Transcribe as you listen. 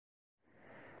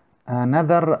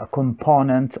Another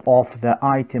component of the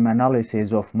item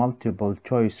analysis of multiple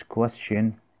choice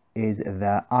question is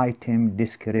the item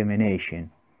discrimination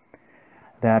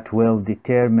that will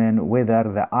determine whether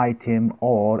the item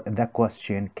or the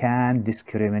question can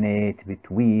discriminate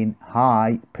between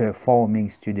high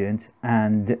performing students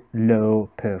and low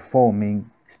performing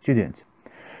students.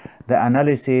 The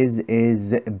analysis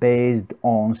is based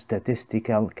on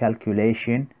statistical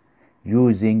calculation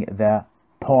using the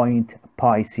point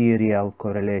Biserial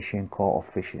correlation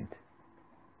coefficient.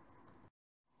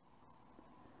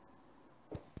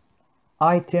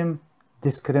 Item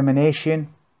discrimination.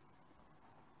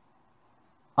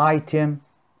 Item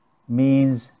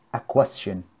means a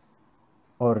question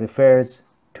or refers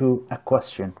to a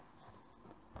question.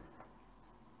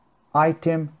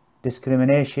 Item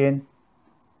discrimination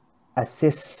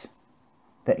assesses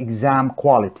the exam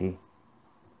quality,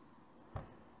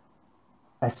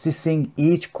 assessing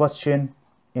each question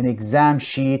in exam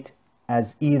sheet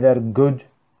as either good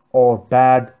or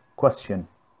bad question.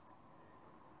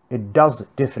 It does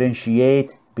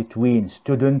differentiate between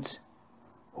students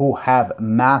who have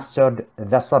mastered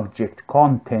the subject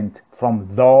content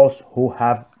from those who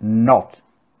have not.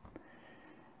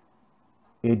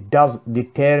 It does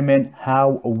determine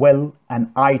how well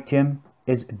an item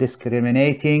is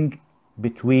discriminating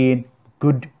between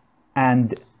good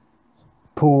and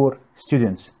poor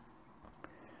students.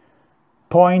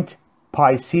 Point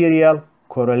Biserial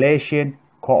correlation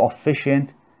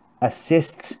coefficient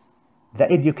assists the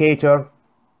educator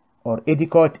or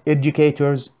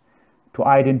educators to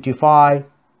identify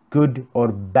good or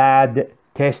bad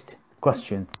test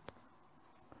questions.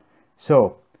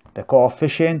 So the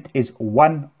coefficient is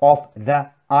one of the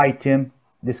item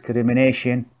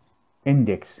discrimination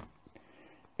index.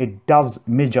 It does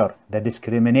measure the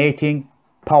discriminating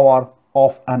power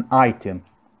of an item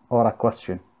or a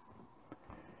question.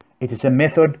 It is a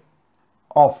method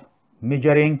of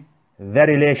measuring the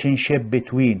relationship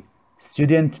between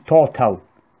student total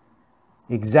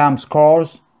exam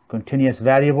scores, continuous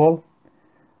variable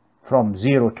from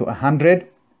 0 to 100,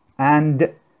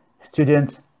 and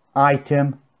student's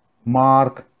item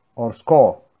mark or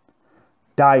score,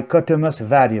 dichotomous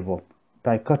variable.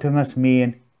 Dichotomous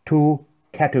mean two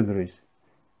categories,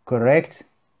 correct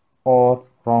or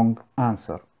wrong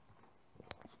answer.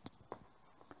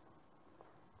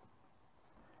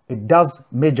 It does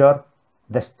measure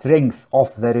the strength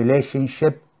of the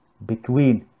relationship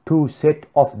between two sets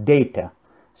of data.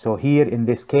 So here in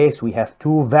this case we have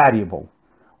two variables.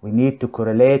 We need to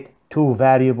correlate two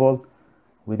variables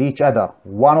with each other.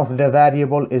 One of the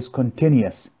variables is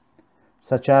continuous,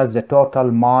 such as the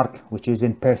total mark, which is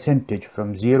in percentage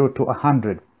from 0 to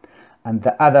 100, and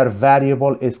the other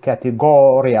variable is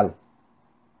categorical.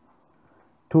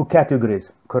 Two categories,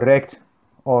 correct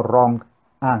or wrong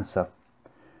answer.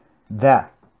 The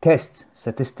test,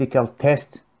 statistical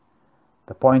test,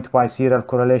 the point Biserial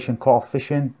correlation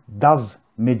coefficient, does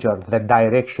measure the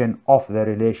direction of the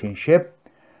relationship,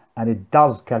 and it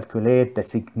does calculate the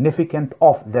significance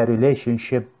of the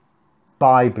relationship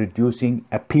by producing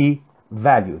a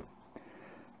p-value.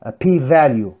 A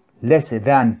p-value less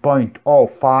than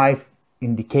 0.05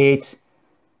 indicates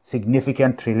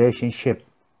significant relationship.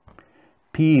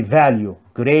 P-value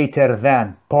greater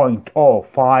than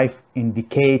 0.05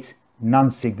 indicates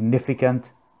non-significant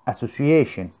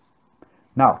association.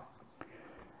 Now,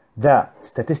 the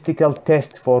statistical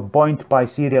test for point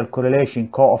Biserial correlation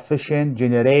coefficient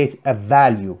generates a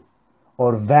value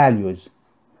or values,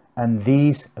 and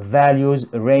these values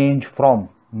range from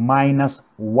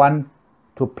 -1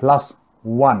 to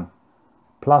 +1.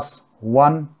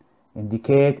 +1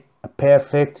 indicate a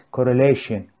perfect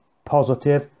correlation,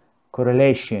 positive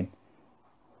correlation.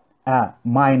 A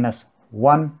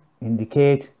 -1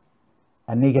 indicate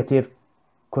a negative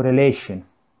correlation,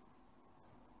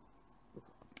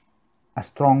 a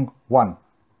strong one.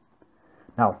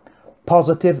 Now,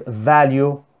 positive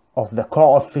value of the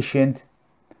coefficient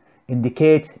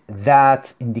indicates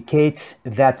that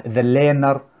the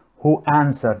learner who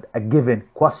answered a given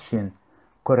question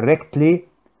correctly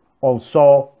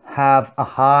also have a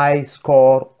high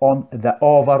score on the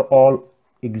overall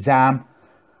exam,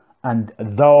 and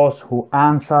those who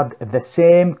answered the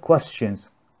same questions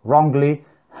wrongly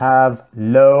have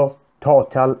low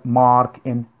total mark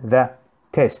in the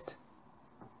test.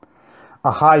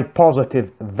 A high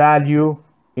positive value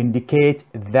indicates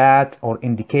that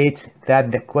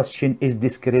the question is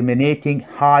discriminating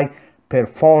high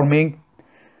performing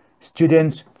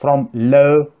students from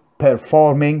low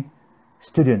performing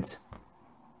students.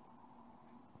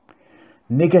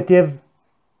 Negative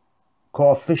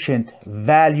coefficient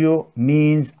value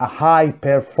means a high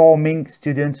performing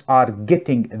students are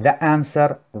getting the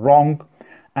answer wrong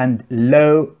and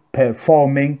low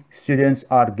performing students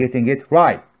are getting it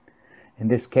right. In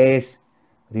this case,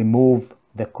 remove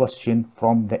the question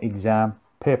from the exam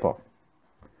paper.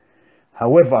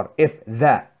 However, if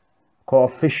the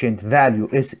coefficient value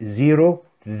is 0,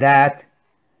 that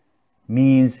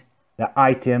means the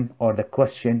item or the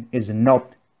question is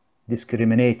not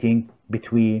discriminating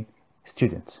between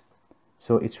students.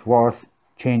 So it's worth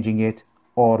changing it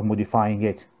or modifying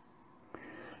it.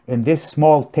 In this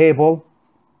small table,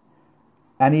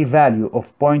 any value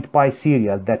of point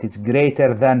biserial that is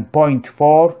greater than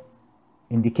 0.4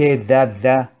 indicate that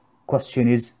the question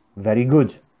is very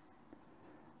good,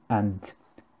 and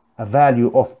a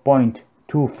value of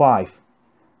 0.25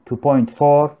 to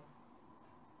 0.4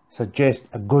 suggests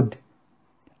a good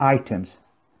items.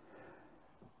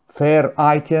 Fair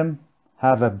item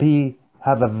have a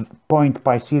point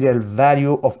biserial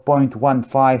value of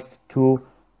 0.15 to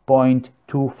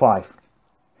 0.25.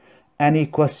 Any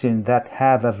question that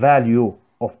have a value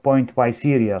of point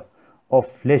biserial of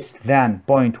less than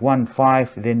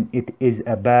 0.15, then it is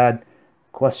a bad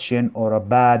question or a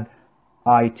bad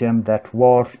item that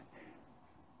worth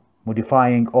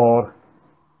modifying or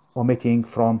omitting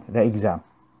from the exam.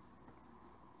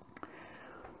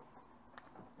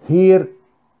 Here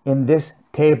in this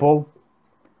table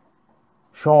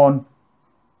shown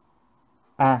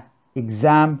a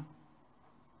exam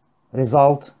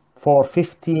result for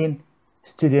 15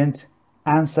 students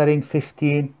answering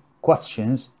 15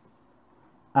 questions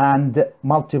and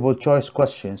multiple choice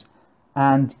questions,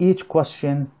 and each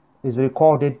question is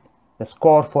recorded the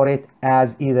score for it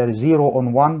as either 0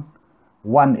 on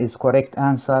 1 is correct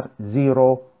answer,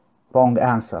 0 wrong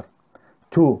answer.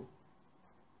 To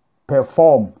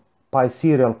perform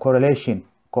biserial correlation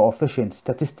coefficient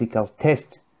statistical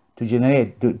test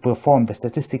to perform the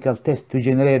statistical test to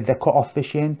generate the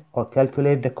coefficient or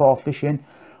calculate the coefficient,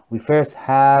 we first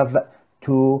have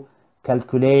to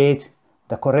calculate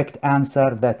the correct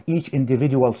answer that each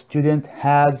individual student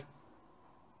has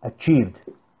achieved,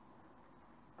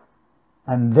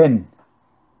 and then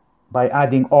by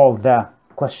adding all the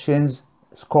questions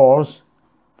scores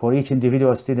for each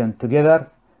individual student together,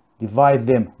 divide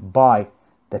them by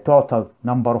the total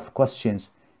number of questions,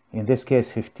 in this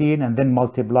case 15, and then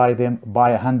multiply them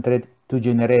by 100 to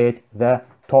generate the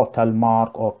total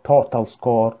mark or total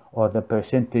score or the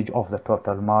percentage of the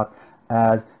total mark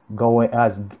as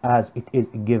it is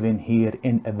given here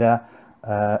in the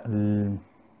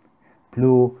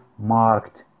blue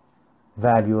marked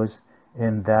values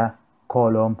in the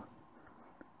column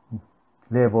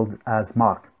labeled as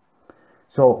mark.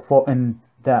 So for in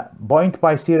the point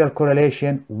biserial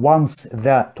correlation, once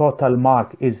the total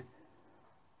mark is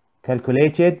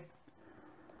calculated,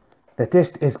 the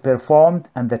test is performed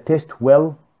and the test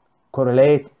will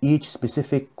correlate each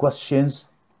specific questions,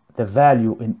 the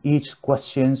value in each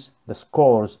questions, the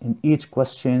scores in each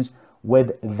questions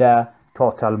with the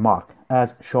total mark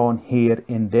as shown here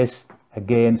in this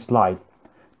again slide.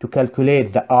 To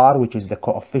calculate the R, which is the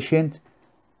coefficient,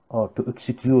 or to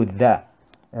execute the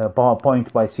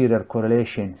point biserial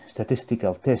correlation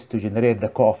statistical test to generate the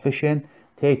coefficient,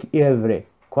 take every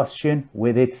question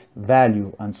with its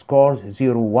value and scores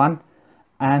 0, 1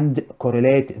 and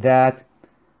correlate that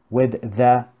with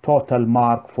the total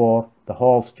mark for the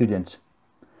whole students.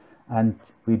 And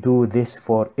we do this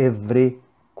for every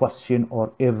question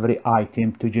or every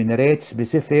item to generate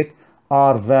specific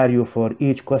R value for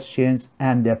each question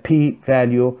and the P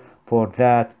value for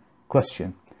that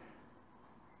question.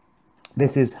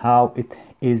 This is how it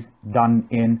is done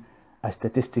in a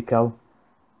statistical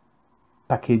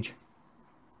package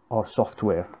or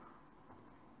software.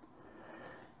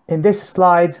 In this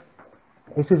slide,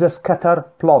 this is a scatter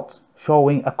plot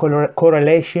showing a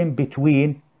correlation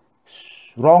between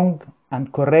wrong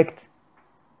and correct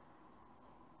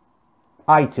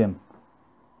item,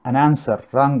 an answer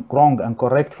wrong and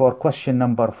correct for question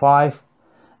number 5,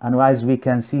 and as we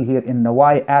can see here in the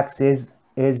y-axis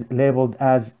is labeled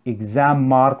as exam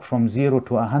mark from 0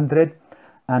 to 100,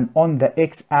 and on the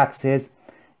x-axis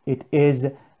it is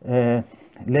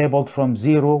labeled from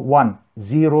 0 1.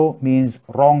 0 means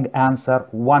wrong answer,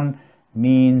 1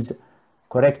 means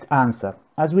correct answer.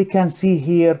 As we can see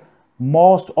here,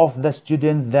 most of the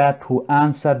students who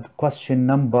answered question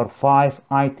number 5,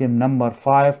 item number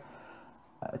 5,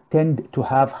 tend to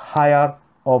have higher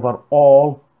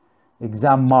overall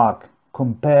exam mark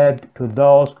compared to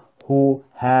those who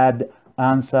had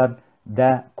answered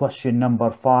the question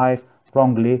number 5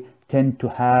 wrongly, tend to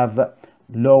have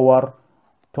lower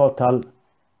total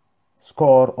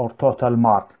score or total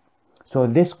mark. So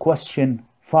this question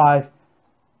 5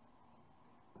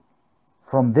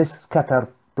 from this scatter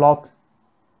plot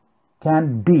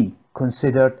can be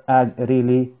considered as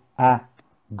really a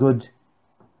good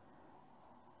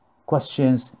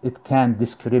questions. It can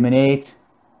discriminate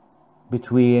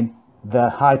between the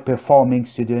high performing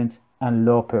student and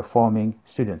low performing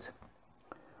students.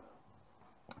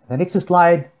 The next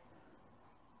slide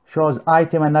shows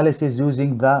item analysis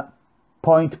using the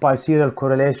point biserial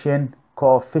correlation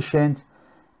coefficient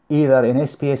either in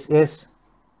SPSS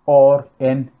or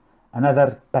in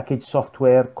another package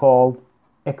software called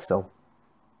Excel.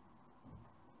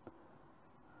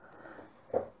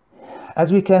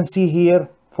 As we can see here,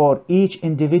 for each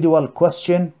individual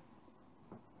question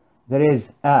there is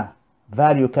a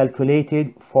value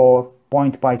calculated for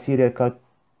point biserial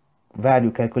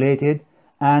value calculated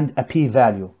and a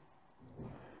p-value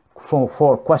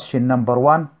for question number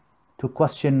 1 to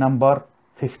question number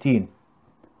 15.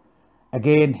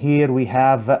 Again, here we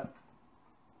have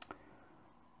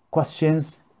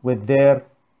questions with their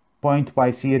point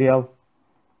biserial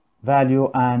value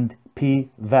and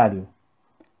p-value.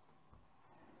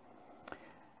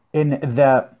 In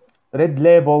the red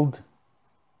labeled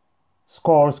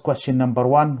scores, question number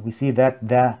 1, we see that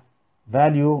the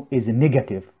value is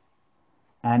negative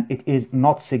and it is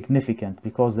not significant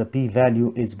because the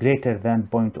p-value is greater than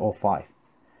 0.05.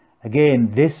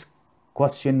 Again, this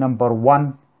question number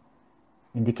 1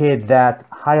 indicate that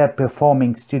higher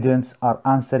performing students are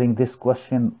answering this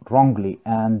question wrongly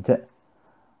and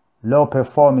low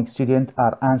performing students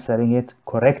are answering it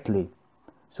correctly.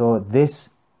 So this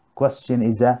question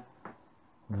is a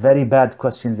very bad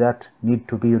question that need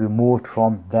to be removed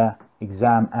from the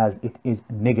exam as it is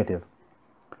negative.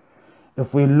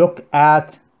 If we look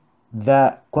at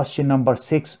the question number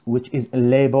 6, which is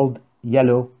labeled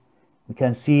yellow, we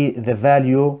can see the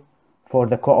value for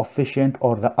the coefficient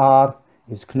or the R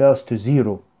is close to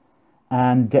 0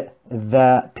 and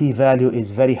the p-value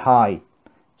is very high.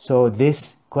 So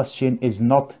this question is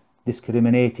not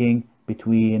discriminating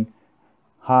between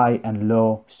high and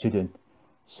low student.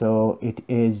 So it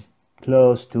is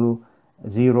close to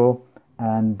 0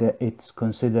 and it's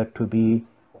considered to be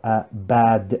a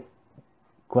bad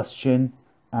question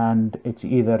and it's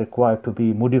either required to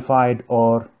be modified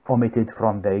or omitted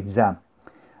from the exam.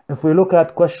 If we look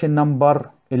at question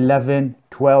number 11,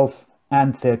 12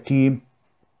 and 13,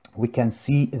 we can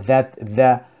see that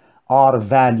the R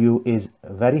value is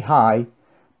very high,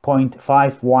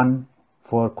 0.51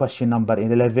 for question number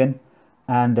 11,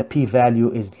 and the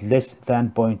p-value is less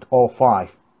than 0.05.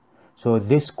 So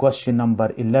this question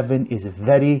number 11 is a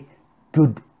very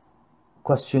good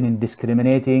question in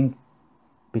discriminating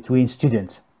between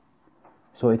students.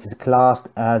 So it is classed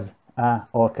as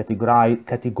or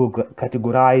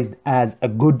categorized as a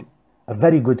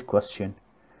very good question.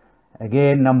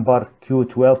 Again, number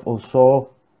Q12 also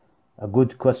a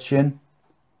good question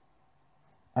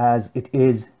as it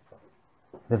is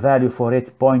the value for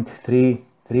it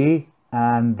 0.33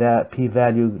 and the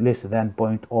p-value less than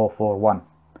 0.041.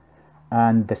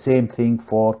 And the same thing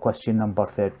for question number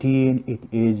 13. It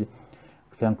is,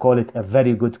 we can call it a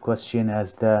very good question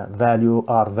as the value,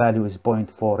 R value is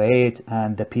 0.48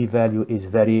 and the p-value is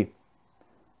very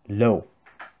low.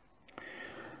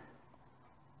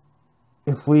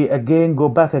 If we again go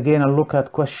back again and look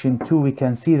at question 2, we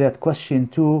can see that question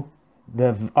 2,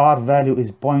 the R value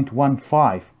is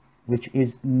 0.15, which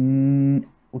is,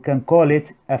 we can call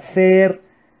it a fair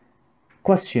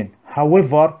question.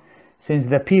 However, since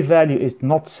the p-value is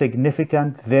not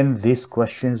significant, then this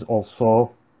question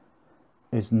also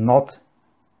is not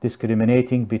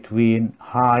discriminating between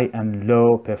high and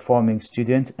low performing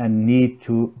students and need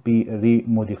to be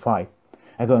re-modified.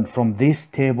 Again, from this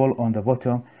table on the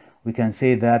bottom, we can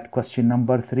say that question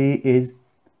number 3 is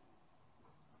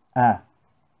a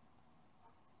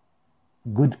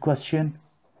good question.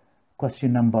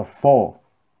 Question number 4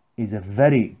 is a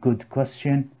very good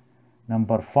question.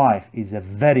 Number 5 is a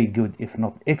very good, if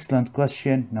not excellent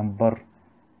question. Number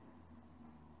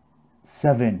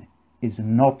 7 is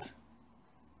not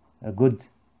a good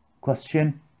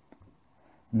question.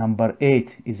 Number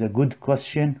 8 is a good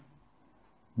question.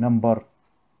 Number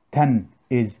 10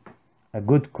 is a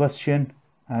good question,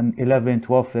 and 11,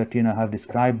 12, 13 I have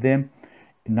described them.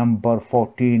 Number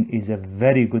 14 is a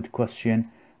very good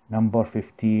question. Number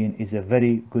 15 is a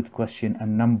very good question,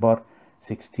 and number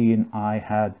 16 I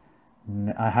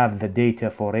have the data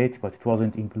for it, but it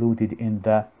wasn't included in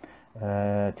the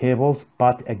tables.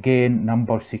 But again,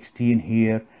 number 16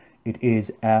 here, it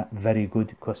is a very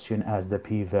good question as the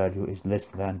p-value is less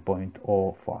than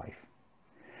 0.05.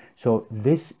 So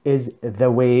this is the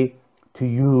way to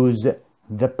use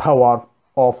the power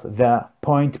of the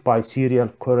point biserial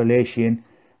correlation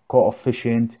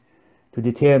coefficient to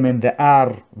determine the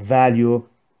R value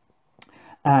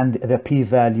and the P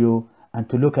value, and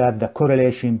to look at the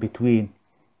correlation between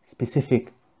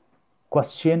specific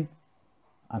question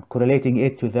and correlating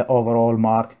it to the overall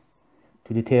mark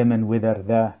to determine whether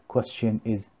the question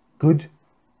is good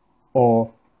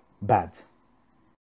or bad.